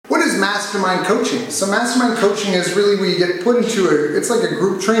Mastermind Coaching. So Mastermind Coaching is really where you get put into it's like a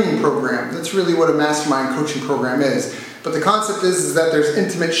group training program. That's really what a Mastermind Coaching program is. But the concept is that there's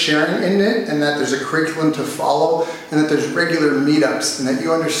intimate sharing in it, and that there's a curriculum to follow, and that there's regular meetups, and that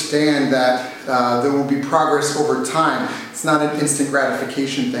you understand that there will be progress over time. It's not an instant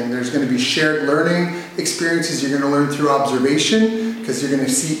gratification thing. There's going to be shared learning experiences you're going to learn through observation, because you're going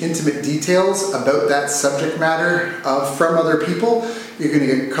to see intimate details about that subject matter from other people. You're going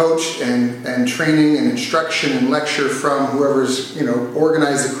to get coached and training and instruction and lecture from whoever's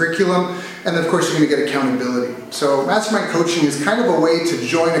organized the curriculum. And then of course you're going to get accountability. So Mastermind Coaching is kind of a way to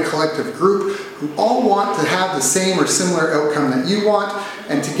join a collective group who all want to have the same or similar outcome that you want,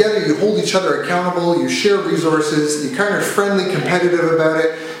 and together you hold each other accountable, you share resources, you're kind of friendly, competitive about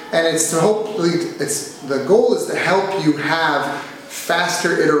it, and it's to the goal is to help you have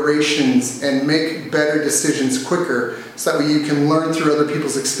faster iterations and make better decisions quicker, so that way you can learn through other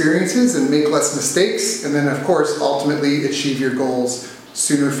people's experiences and make less mistakes, and then of course ultimately achieve your goals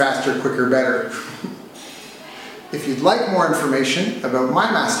sooner, faster, quicker, better. If you'd like more information about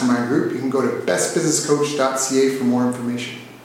my mastermind group, you can go to bestbusinesscoach.ca for more information.